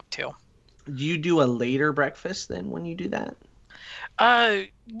everything up too. Do you do a later breakfast then when you do that?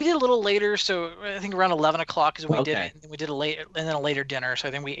 We did a little later, so I think around 11 o'clock is when we did Okay. it. And then we did a later dinner, so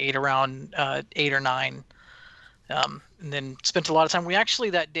I think we ate around 8 or 9, and then spent a lot of time. We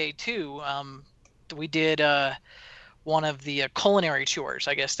actually that day too, we did one of the culinary tours.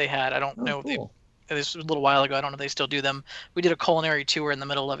 I guess they had. I don't know. If Cool. this was a little while ago. I don't know if they still do them. We did a culinary tour in the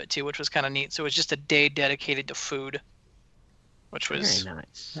middle of it too, which was kind of neat. So it was just a day dedicated to food, which was Very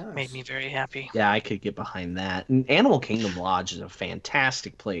nice. made me very happy. Yeah, I could get behind that. And Animal Kingdom Lodge is a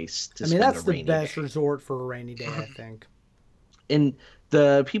fantastic place to I mean, spend that's a the rainy best day. resort for a rainy day, I think. And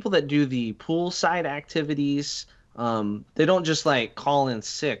the people that do the poolside activities, they don't just like call in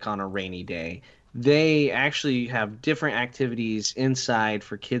sick on a rainy day. They actually have different activities inside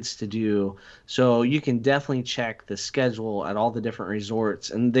for kids to do. So you can definitely check the schedule at all the different resorts,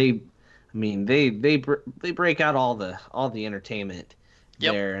 and they break out all the entertainment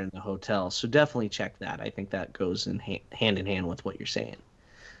Yep. there in the hotel. So definitely check that. I think that goes in hand in hand with what you're saying.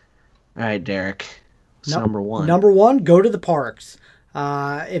 All right, Derek. It's number one. Number one, go to the parks.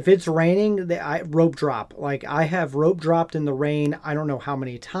 If it's raining, I rope drop. Like, I have rope dropped in the rain, I don't know how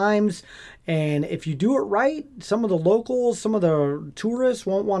many times. And if you do it right, some of the locals, some of the tourists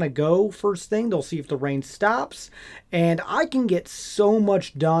won't want to go first thing. They'll see if the rain stops. And I can get so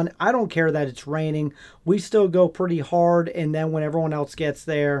much done. I don't care that it's raining. We still go pretty hard. And then when everyone else gets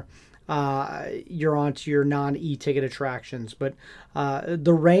there, you're on to your non-e-ticket attractions. But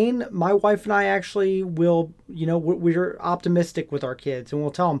the rain, my wife and I actually will, we're optimistic with our kids, and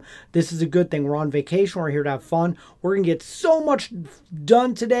we'll tell them this is a good thing. We're on vacation. We're here to have fun. We're going to get so much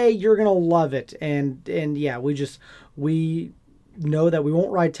done today. You're going to love it. And yeah, we know that we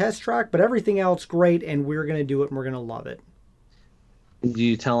won't ride test track, but everything else great, and we're going to do it, and we're going to love it. Do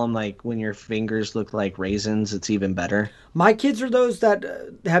you tell them, like, when your fingers look like raisins, it's even better? My kids are those that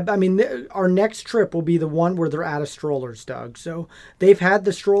our next trip will be the one where they're out of strollers, Doug. So they've had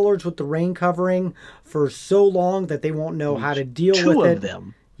the strollers with the rain covering for so long that they won't know how to deal with it. Two of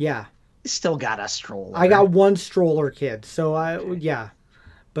them. Yeah. You still got a stroller. I got one stroller kid. So, yeah.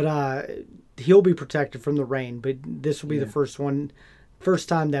 But he'll be protected from the rain. But this will be the first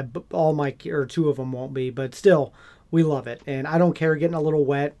time that all my, or two of them won't be. But still, we love it. And I don't care getting a little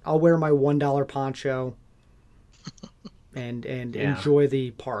wet. I'll wear my $1 poncho and enjoy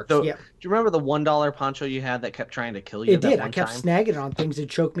the parks. So, yeah. Do you remember the $1 poncho you had that kept trying to kill you? It did. I kept snagging it on things that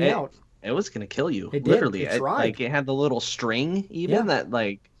choked me out. It was going to kill you. It literally. did. It tried. Like, it had the little string even that,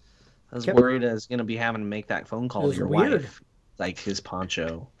 like, I was worried I was going to be having to make that phone call to your wife. Like, his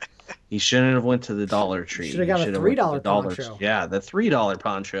poncho. He shouldn't have went to the Dollar Tree. Should have got a $3 poncho. Yeah, the $3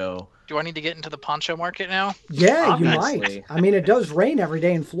 poncho. Do I need to get into the poncho market now? Yeah, Obviously. you might. I mean, it does rain every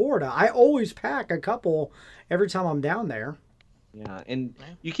day in Florida. I always pack a couple every time I'm down there. Yeah, and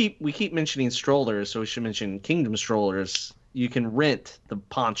we keep mentioning strollers, so we should mention Kingdom strollers. You can rent the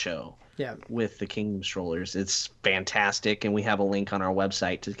poncho with the Kingdom strollers. It's fantastic, and we have a link on our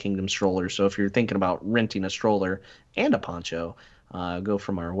website to Kingdom strollers. So if you're thinking about renting a stroller and a poncho, go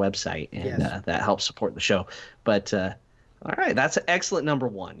from our website, and that helps support the show. But all right, that's an excellent number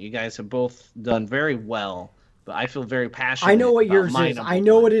one. You guys have both done very well, but I feel very passionate. I know what yours is. I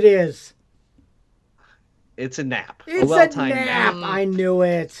know what it is. It's a nap. It's a well-timed nap. I knew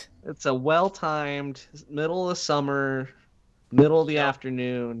it. It's a well-timed, middle of the summer, middle of the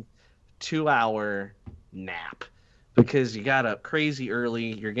afternoon, 2-hour nap. Because you got up crazy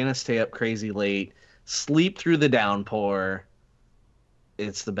early, you're going to stay up crazy late, sleep through the downpour.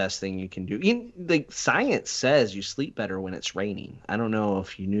 It's the best thing you can do. The science says you sleep better when it's raining. I don't know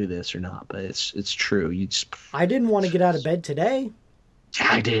if you knew this or not, but it's true. I didn't want to get out of bed today. Yeah,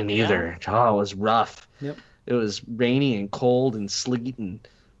 I didn't either. Oh, it was rough. Yep. It was rainy and cold and sleet and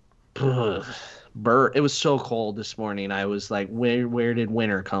it was so cold this morning. I was like, where did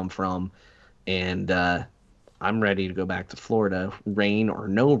winter come from? And I'm ready to go back to Florida. Rain or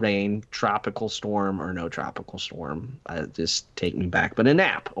no rain, tropical storm or no tropical storm. Just take me back. But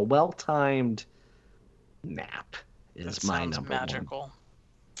a well-timed nap is my number magical. one.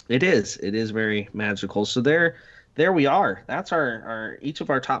 It is. It is very magical. So there we are. That's our each of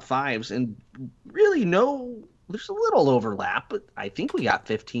our top fives. And really there's a little overlap, but I think we got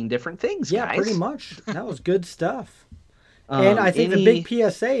 15 different things, guys. Yeah, pretty much. That was good stuff. And I think the big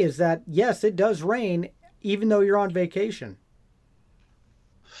PSA is that, yes, it does rain, even though you're on vacation.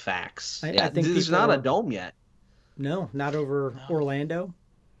 Facts. I think there's not a dome yet. No, not over Orlando.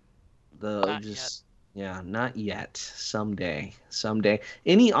 Not yet. Yeah, not yet. Someday.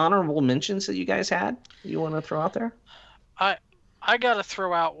 Any honorable mentions that you guys had you want to throw out there? I got to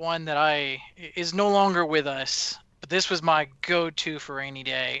throw out one that is no longer with us, but this was my go-to for rainy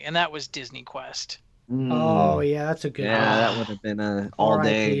day, and that was Disney Quest. Oh, yeah, that's a good one. Yeah, that would have been all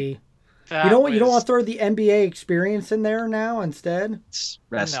day. You know what? You don't want to throw the NBA experience in there now instead?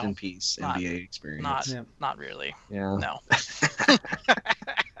 Rest in peace, NBA experience. Not really. Yeah. No.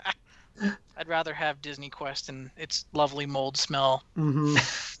 I'd rather have Disney Quest and its lovely mold smell. Mm-hmm.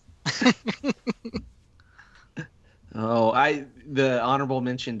 The honorable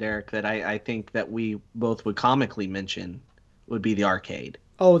mention, Derek, that I think that we both would comically mention would be the arcade.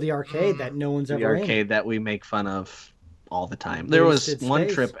 Oh, the arcade that no one's ever in. The arcade that we make fun of all the time. There was one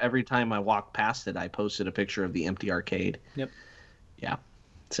trip, every time I walked past it, I posted a picture of the empty arcade. Yep. Yeah.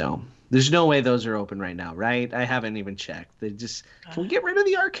 So there's no way those are open right now, right? I haven't even checked. Can we get rid of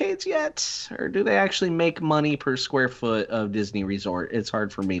the arcades yet? Or do they actually make money per square foot of Disney Resort? It's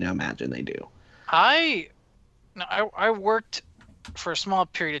hard for me to imagine they do. I worked for a small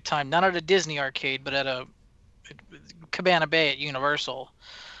period of time, not at a Disney arcade, but at a Cabana Bay at Universal.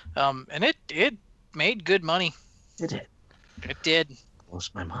 And it made good money. Did it? It did.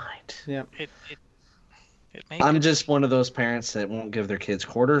 Blows my mind. Yeah. I'm just one of those parents that won't give their kids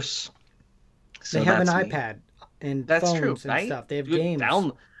quarters. So they have an that's me. iPad and That's phones true, and right? stuff. They have You games.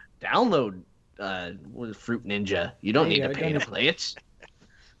 Download with Fruit Ninja. You don't There you need go. to pay to play it.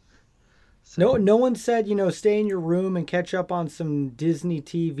 No one said, stay in your room and catch up on some Disney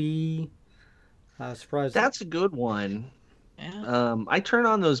TV. Surprised. That's a good one. Yeah. I turn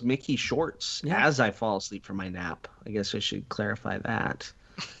on those Mickey shorts Yeah. as I fall asleep for my nap. I guess I should clarify that.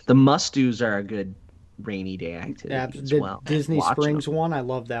 The must-dos are a good rainy day activity as the well. Disney Watching Springs them. one. I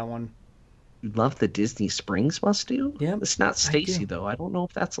love that one. You love the Disney Springs must-do? Yeah, It's not I Stacy, do. though. I don't know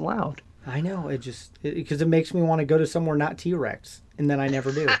if that's allowed. I know. Because it makes me want to go to somewhere not T-Rex, and then I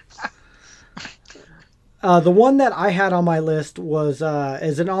never do. The one that I had on my list was,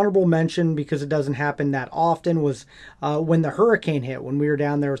 as an honorable mention, because it doesn't happen that often, was when the hurricane hit, when we were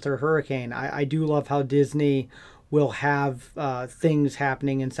down there with their hurricane. I do love how Disney will have things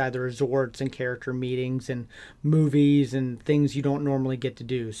happening inside the resorts and character meetings and movies and things you don't normally get to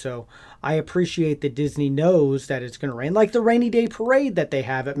do. So I appreciate that Disney knows that it's going to rain, like the rainy day parade that they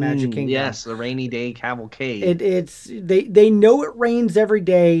have at Magic Kingdom. Yes, the rainy day cavalcade. They know it rains every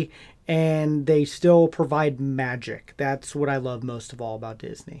day, and they still provide magic. That's what I love most of all about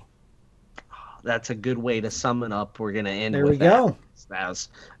Disney. That's a good way to sum it up. We're going to end There with we go. That's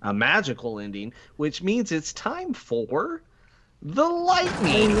a magical ending, which means it's time for the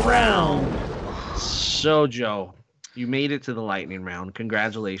lightning round. So, Joe, you made it to the lightning round.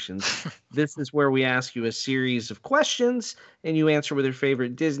 Congratulations. This is where we ask you a series of questions, and you answer with your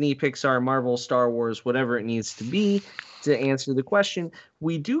favorite Disney, Pixar, Marvel, Star Wars, whatever it needs to be to answer the question.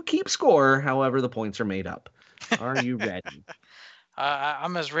 We do keep score, however, the points are made up. Are you ready?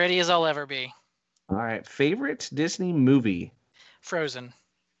 I'm as ready as I'll ever be. All right. Favorite Disney movie? Frozen.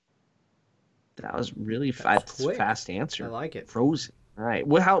 That was really That's quick. fast answer. I like it. Frozen. All right.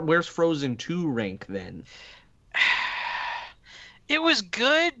 Where's Frozen 2 rank then? It was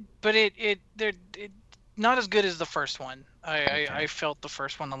good, but it not as good as the first one. I felt the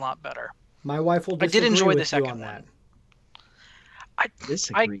first one a lot better. My wife will I disagree did enjoy with the you second on one. that.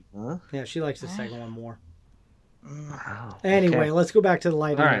 Disagree, huh? Yeah, she likes the second one more. Wow. Anyway, Okay. let's go back to the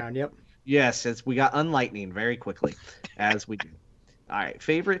lightning All right. round. Yep. Yes, we got unlightning very quickly, as we do. All right.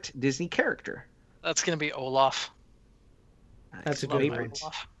 Favorite Disney character? That's gonna be Olaf. That's a Love good my one.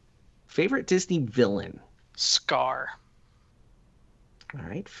 Olaf. Favorite Disney villain? Scar. All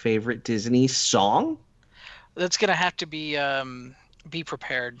right. Favorite Disney song? That's gonna have to be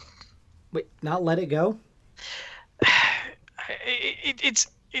prepared. Wait, not Let It Go? It's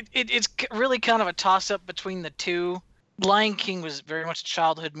really kind of a toss up between the two. Lion King was very much a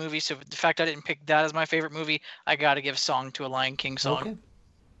childhood movie, so the fact I didn't pick that as my favorite movie, I got to give song to a Lion King song. Okay.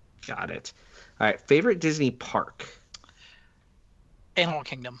 Got it. All right. Favorite Disney park? Animal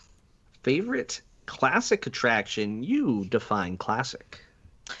Kingdom. Favorite classic attraction? You define classic.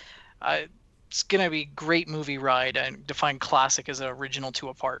 It's gonna be great movie ride. I define classic as an original to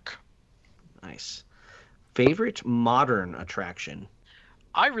a park. Nice. Favorite modern attraction?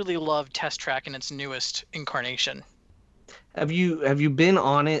 I really love Test Track in its newest incarnation. Have you been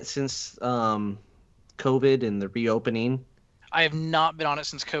on it since COVID and the reopening? I have not been on it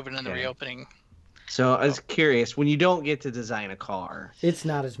since COVID and the Okay. reopening. So I was curious, when you don't get to design a car, It's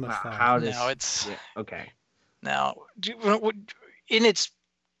not as much fun. how does No, it's yeah, okay. now in its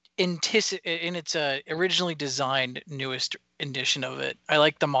originally designed newest edition of it. I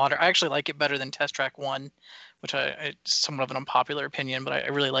like the modern. I actually like it better than Test Track 1, which it's somewhat of an unpopular opinion, but I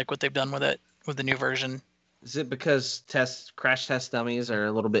really like what they've done with it with the new version. Is it because crash test dummies are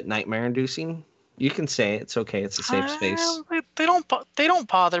a little bit nightmare inducing? You can say it. It's okay. It's a safe space. They don't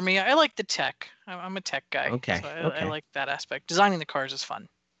bother me. I like the tech. I'm a tech guy. Okay, So I okay. like that aspect. Designing the cars is fun.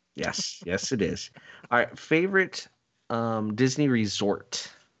 Yes, yes, it is. All right. Favorite Disney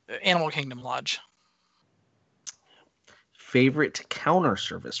resort? Animal Kingdom Lodge. Favorite counter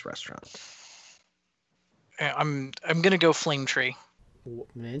service restaurant? I'm gonna go Flame Tree.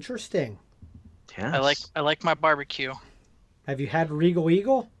 Interesting. Yes. I like my barbecue. Have you had Regal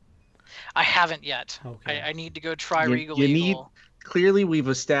Eagle? I haven't yet. Okay. I need to go try You- Regal you Eagle. Clearly, we've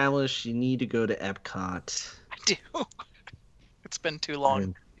established you need to go to Epcot. I do. It's been too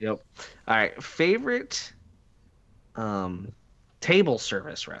long. Yep. All right. Favorite table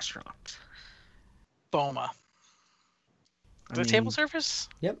service restaurant? Boma. I The mean, table service?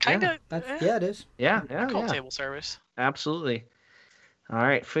 Yep. Kinda. Yeah, it is. Yeah, I yeah, call yeah. table service. Absolutely. All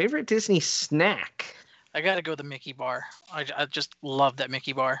right. Favorite Disney snack? I gotta go the Mickey bar. I just love that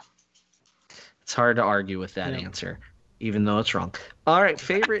Mickey bar. It's hard to argue with that Yeah. answer, even though it's wrong. All right.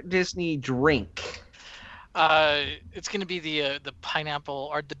 Favorite Disney drink? It's going to be the pineapple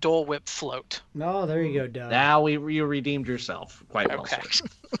or the Dole Whip float. No, there you go, Doug. Now you redeemed yourself quite well. Okay. Sir.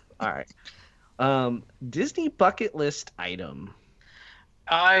 All right. Disney bucket list item.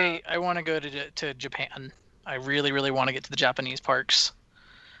 I want to go to Japan. I really, really want to get to the Japanese parks,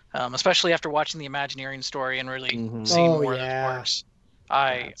 especially after watching the Imagineering story and really seeing more of those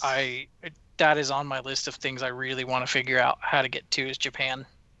parks. That is on my list of things I really want to figure out how to get to is Japan.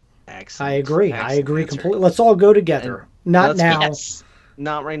 Excellent. I agree. Excellent I agree answer. completely. Let's all go together. Not now. Yes.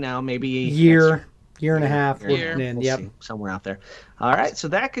 Not right now. Maybe Year and a half. Year. We'll see. Somewhere out there. All right. So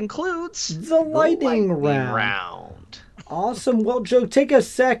that concludes the lightning round. Awesome. Well, Joe, take a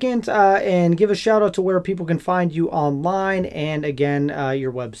second and give a shout out to where people can find you online and, again,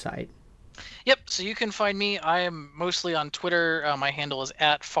 your website. Yep. So you can find me. I am mostly on Twitter. My handle is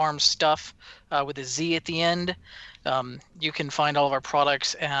 @farmstuff with a Z at the end. You can find all of our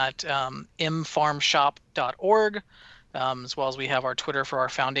products at mfarmshop.org, as well as we have our Twitter for our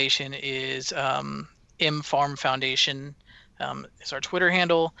foundation is mfarm foundation is our Twitter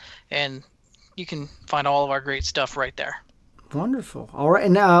handle, and you can find all of our great stuff right there. Wonderful. All right.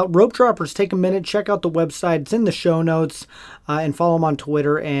 And Rope Droppers, take a minute, check out the website. It's in the show notes, and follow them on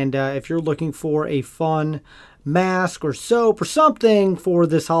Twitter. And if you're looking for a fun mask or soap or something for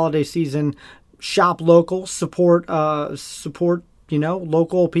this holiday season, shop local, support local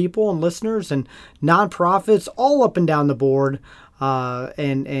people and listeners and nonprofits all up and down the board.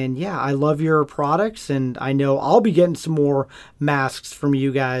 And yeah, I love your products, and I know I'll be getting some more masks from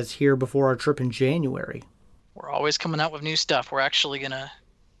you guys here before our trip in January. We're always coming out with new stuff. We're actually going to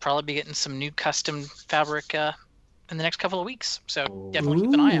probably be getting some new custom fabric in the next couple of weeks. So definitely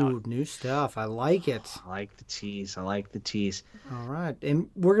keep an eye out. New stuff. I like it. I like the tease. All right. And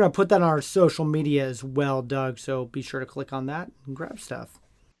we're going to put that on our social media as well, Doug. So be sure to click on that and grab stuff.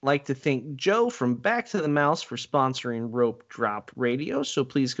 Like to thank Joe from Back to the Mouse for sponsoring Rope Drop Radio. So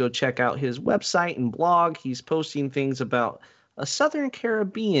please go check out his website and blog. He's posting things about a Southern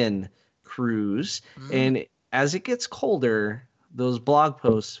Caribbean cruise. And as it gets colder, those blog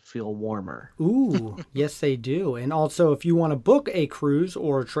posts feel warmer. Ooh, yes, they do. And also, if you want to book a cruise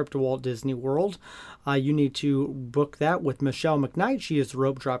or a trip to Walt Disney World, you need to book that with Michelle McKnight. She is the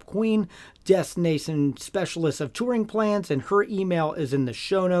Rope Drop Queen, destination specialist of touring plans, and her email is in the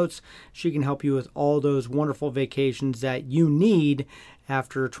show notes. She can help you with all those wonderful vacations that you need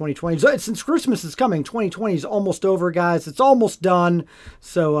after 2020. Since Christmas is coming, 2020 is almost over, guys. It's almost done.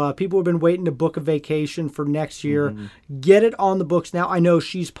 So people have been waiting to book a vacation for next year. Get it on the books now. I know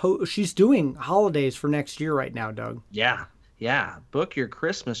she's doing holidays for next year right now, Doug. Yeah. Book your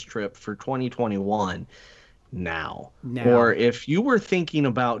Christmas trip for 2021 now. Or if you were thinking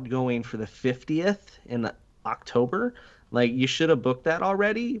about going for the 50th in October, like, you should have booked that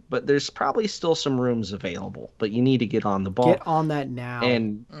already, but there's probably still some rooms available. But you need to get on the ball. Get on that now.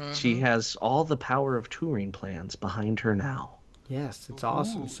 And she has all the power of touring plans behind her now. Yes, it's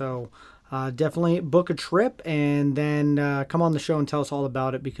awesome. So definitely book a trip and then come on the show and tell us all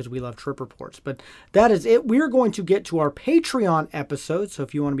about it, because we love trip reports. But that is it. We're going to get to our Patreon episode. So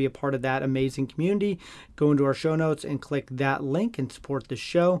if you want to be a part of that amazing community, go into our show notes and click that link and support the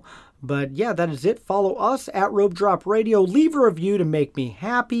show. But yeah, that is it. Follow us at Rope Drop Radio. Leave a review to make me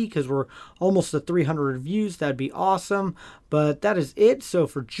happy, because we're almost at 300 reviews. That'd be awesome. But that is it. So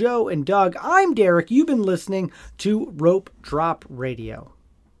for Joe and Doug, I'm Derek. You've been listening to Rope Drop Radio.